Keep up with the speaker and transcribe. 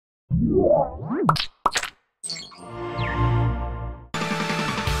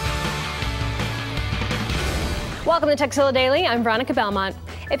Welcome to Tekzilla Daily. I'm Veronica.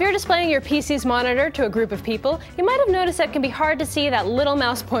 If you're displaying your PC's monitor to a group of people, you might have noticed that it can be hard to see that little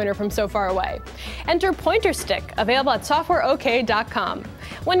mouse pointer from so far away. Enter PointerStick, available at softwareok.com.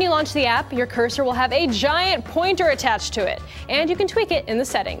 When you launch the app, your cursor will have a giant pointer attached to it, and you can tweak it in the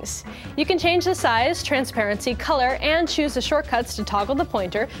settings. You can change the size, transparency, color, and choose the shortcuts to toggle the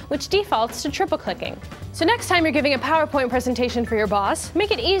pointer, which defaults to triple clicking. So next time you're giving a PowerPoint presentation for your boss,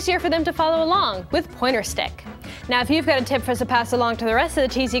 make it easier for them to follow along with PointerStick. Now, if you've got a tip for us to pass along to the rest of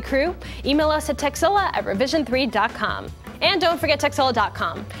the TZ crew, email us at tekzilla@revision3.com. And don't forget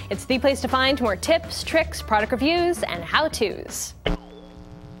Tekzilla.com. It's the place to find more tips, tricks, product reviews, and how-tos.